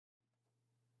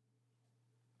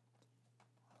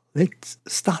Let's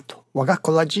start 我が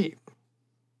子ラジ。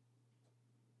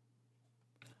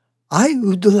I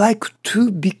would like to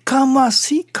become a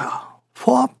seeker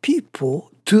for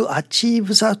people to achieve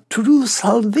the true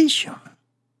salvation.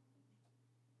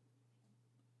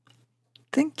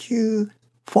 Thank you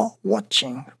for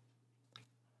watching.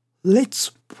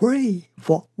 Let's pray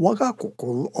for 我が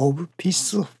心 of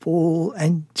peaceful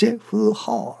and joyful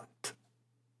heart.